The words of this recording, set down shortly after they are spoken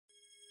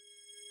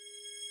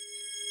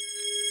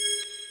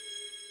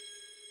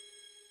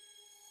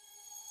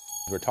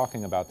we're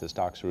talking about this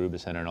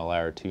Doxorubicin and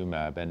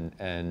Olaratumab,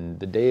 and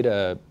the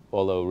data,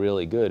 although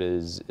really good,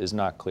 is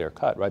not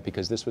clear-cut, right?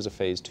 Because this was a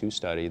phase 2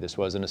 study. This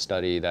wasn't a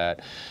study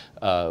that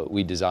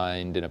we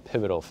designed in a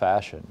pivotal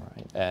fashion,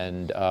 right?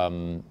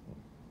 And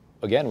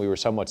again, we were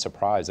somewhat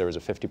surprised. There was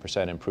a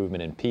 50%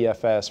 improvement in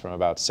PFS from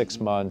about 6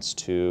 months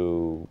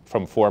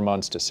from 4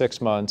 months to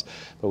 6 months,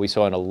 but we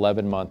saw an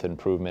 11-month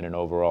improvement in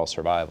overall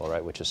survival,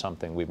 right? Which is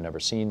something we've never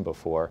seen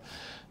before.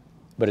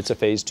 But it's a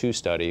phase 2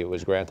 study. It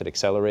was granted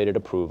accelerated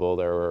approval.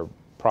 There were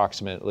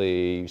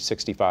approximately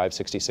 65,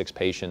 66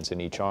 patients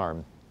in each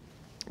arm.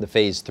 The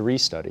phase 3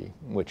 study,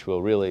 which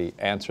will really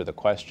answer the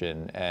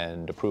question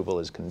and approval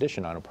is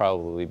conditioned on, will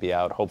probably be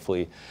out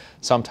hopefully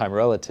sometime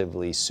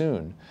relatively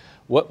soon.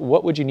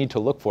 What would you need to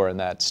look for in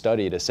that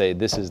study to say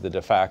this is the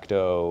de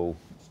facto,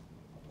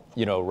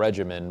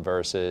 regimen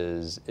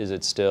versus is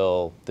it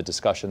still the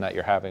discussion that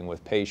you're having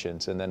with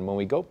patients? And then when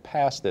we go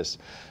past this,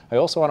 I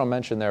also want to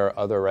mention there are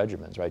other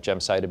regimens, right?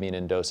 Gemcitabine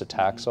and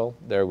docetaxel.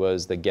 There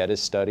was the GETIS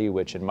study,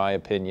 which in my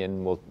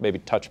opinion, we'll maybe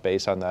touch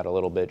base on that a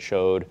little bit,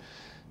 showed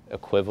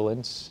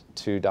equivalence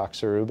to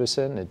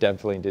doxorubicin. It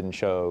definitely didn't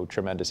show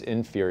tremendous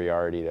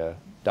inferiority to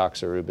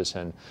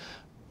doxorubicin.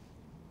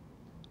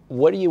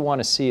 What do you want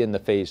to see in the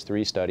phase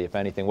 3 study, if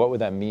anything? What would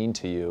that mean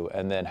to you?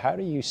 And then how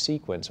do you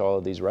sequence all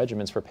of these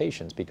regimens for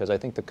patients? Because I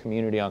think the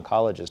community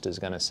oncologist is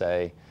going to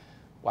say,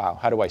 wow,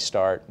 how do I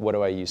start? What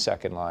do I use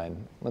second line?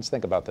 Let's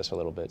think about this a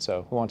little bit.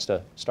 So who wants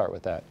to start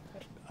with that?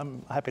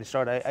 I'm happy to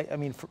start. I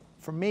mean,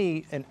 for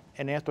me, an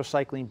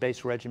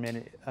anthracycline-based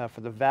regimen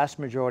for the vast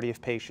majority of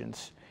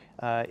patients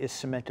is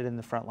cemented in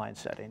the frontline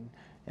setting.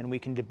 And we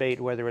can debate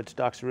whether it's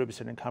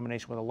doxorubicin in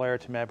combination with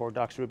olaratumab or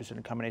doxorubicin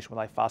in combination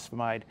with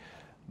ifosfamide.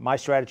 My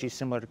strategy,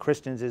 similar to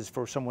Kristen's, is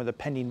for someone with a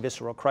pending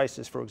visceral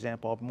crisis, for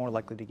example, I'm more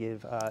likely to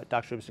give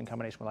doxorubicin in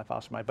combination with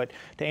ifosfamide. But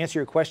to answer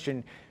your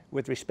question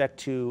with respect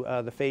to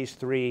the phase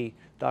 3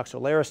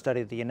 Dox-Olara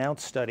study, the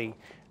announced study,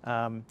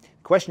 the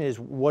question is,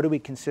 what do we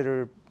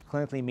consider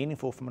clinically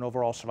meaningful from an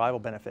overall survival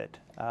benefit?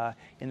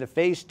 In the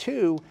phase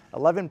 2,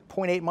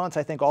 11.8 months,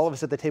 I think all of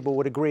us at the table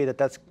would agree that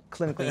that's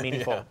clinically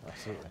meaningful. Yeah,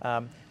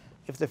 absolutely.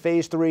 If the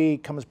phase 3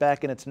 comes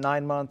back and it's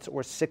 9 months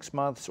or 6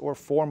 months or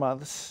 4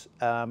 months,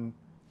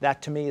 that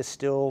to me is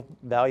still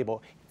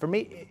valuable. For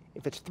me,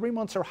 if it's 3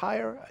 months or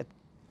higher,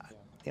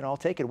 I'll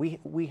take it.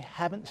 We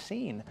haven't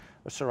seen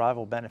a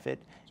survival benefit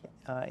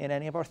in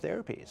any of our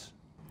therapies.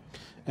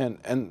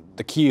 And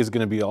the key is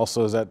going to be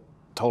also is that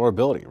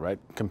tolerability, right?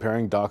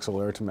 Comparing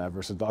doxorubicin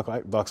versus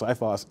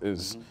dox-ifos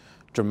is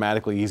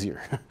dramatically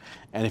easier.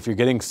 And if you're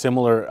getting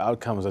similar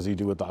outcomes as you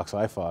do with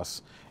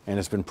dox-ifos, and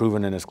it's been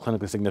proven and is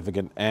clinically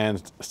significant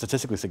and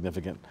statistically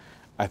significant,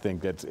 I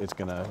think that it's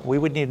going to... We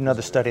would need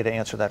another study to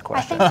answer that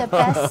question. I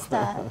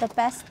think the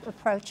best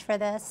approach for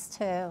this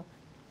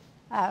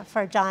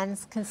for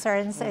John's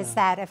concerns is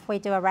that if we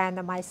do a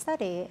randomized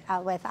study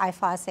with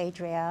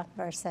ifos-adria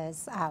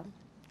versus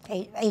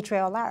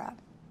adria-olara,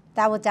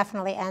 that will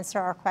definitely answer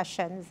our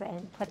questions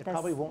and put this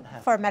probably won't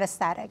happen. For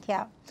metastatic,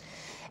 yeah.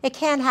 It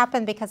can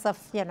happen because of,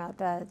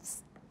 the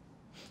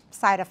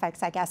side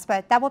effects, I guess,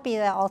 but that will be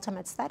the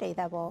ultimate study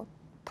that will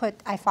put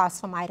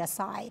ifosfamide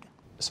aside.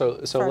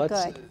 So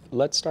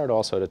let's start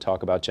also to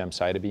talk about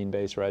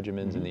gemcitabine-based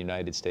regimens in the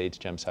United States.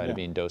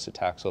 Gemcitabine,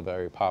 docetaxel,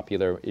 very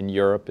popular. In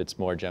Europe, it's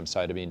more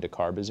gemcitabine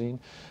dacarbazine.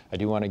 I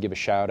do want to give a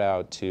shout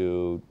out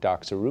to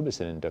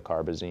doxorubicin and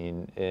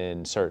dacarbazine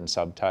in certain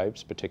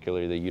subtypes,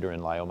 particularly the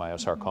uterine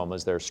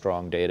leiomyosarcomas. There's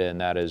strong data in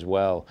that as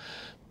well.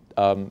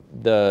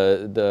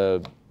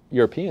 The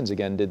Europeans,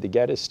 again, did the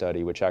GETIS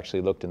study, which actually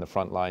looked in the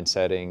frontline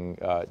setting,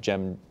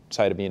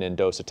 gemcitabine and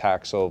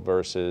docetaxel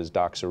versus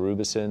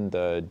doxorubicin.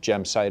 The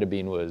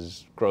gemcitabine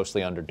was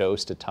grossly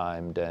underdosed at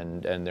times,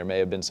 and there may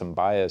have been some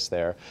bias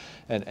there.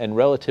 And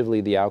relatively,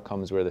 the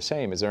outcomes were the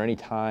same. Is there any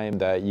time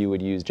that you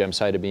would use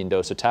gemcitabine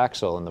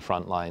docetaxel in the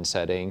frontline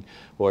setting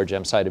or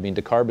gemcitabine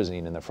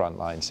dacarbazine in the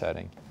frontline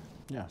setting?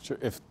 Yeah, sure.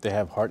 If they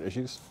have heart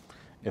issues,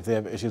 if they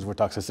have issues with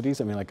toxicities,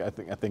 I mean, like I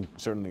think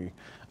certainly,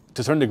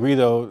 to a certain degree,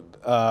 though,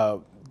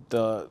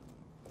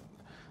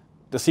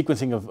 the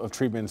sequencing of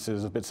treatments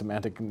is a bit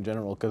semantic in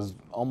general because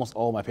almost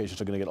all my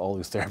patients are going to get all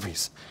these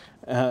therapies.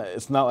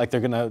 It's not like they're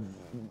going to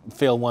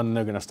fail one and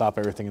they're going to stop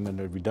everything and then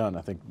they'll be done.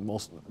 I think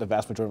the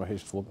vast majority of my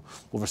patients will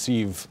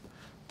receive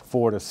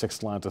 4 to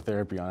 6 lines of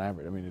therapy on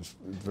average. I mean, it's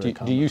very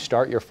common. Do you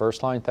start your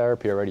first line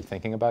therapy already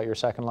thinking about your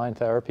second line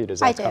therapy? Does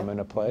that come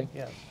into play?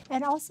 Yeah.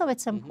 And also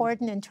it's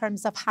important in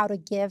terms of how to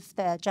give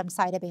the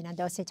gemcitabine and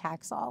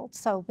docetaxel.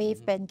 So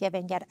we've been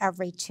giving it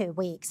every 2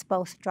 weeks,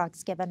 both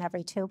drugs given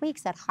every 2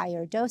 weeks at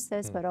higher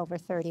doses, but over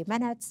 30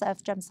 minutes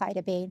of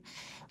gemcitabine.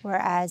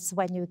 Whereas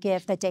when you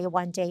give the day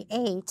 1, day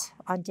 8,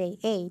 on day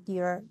 8,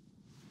 you're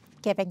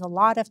giving a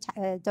lot of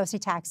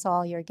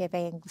docetaxel, you're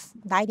giving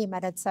 90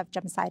 minutes of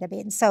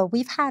gemcitabine. So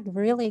we've had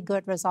really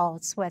good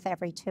results with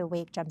every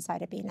 2-week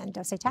gemcitabine and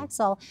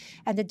docetaxel,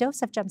 and the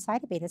dose of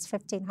gemcitabine is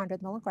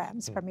 1,500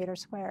 milligrams per meter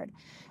squared,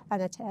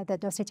 and the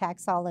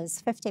docetaxel is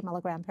 50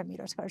 milligram per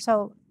meter squared.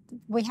 So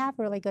we have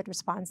really good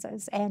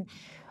responses. And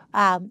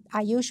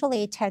I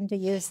usually tend to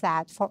use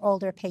that for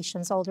older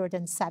patients older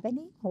than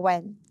 70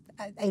 when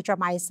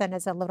adriamycin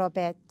is a little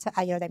bit,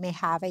 they may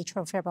have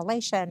atrial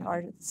fibrillation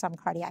or some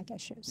cardiac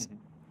issues.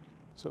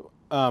 So,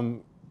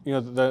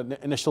 the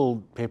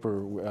initial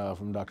paper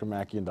from Dr.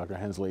 Mackey and Dr.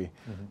 Hensley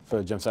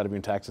for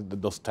gemcitabine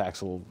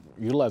docetaxel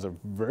utilize a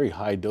very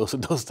high dose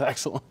of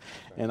docetaxel,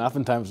 and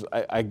oftentimes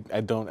I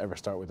don't ever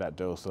start with that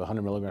dose. So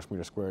 100 milligrams per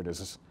meter squared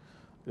is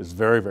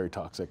very, very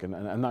toxic, and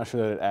I'm not sure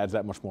that it adds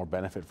that much more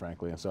benefit,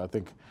 frankly. And so I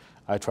think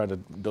I try to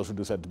dose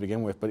reduce that to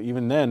begin with. But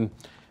even then,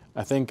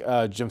 I think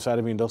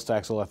gemcitabine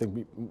docetaxel, I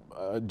think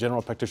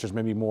general practitioners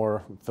may be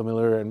more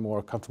familiar and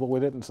more comfortable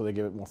with it, and so they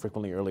give it more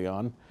frequently early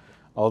on.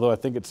 Although I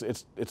think it's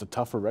a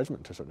tougher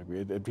regimen to a certain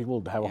degree.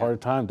 People have a harder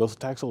time.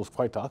 Docetaxel is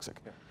quite toxic.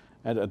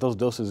 And at those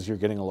doses, you're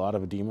getting a lot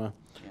of edema.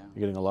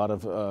 You're getting a lot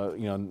of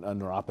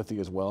neuropathy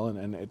as well,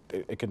 and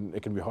it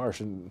can be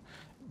harsh,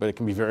 but it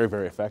can be very,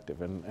 very effective.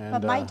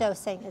 But my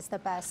dosing is the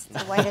best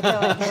way to do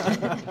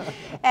it.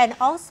 And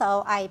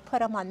also, I put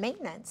them on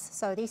maintenance.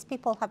 So these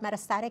people have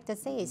metastatic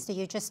disease. Do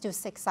you just do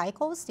 6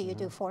 cycles? Do you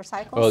do 4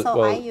 cycles?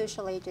 Well, I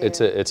usually do.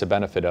 It's a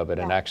benefit of it,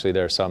 and actually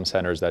there are some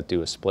centers that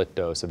do a split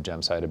dose of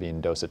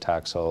gemcitabine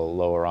docetaxel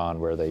lower on,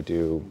 where they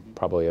do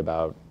probably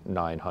about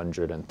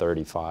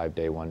 935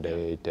 day 1,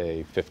 day 8,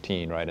 day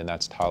 15, right, and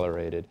that's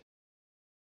tolerated.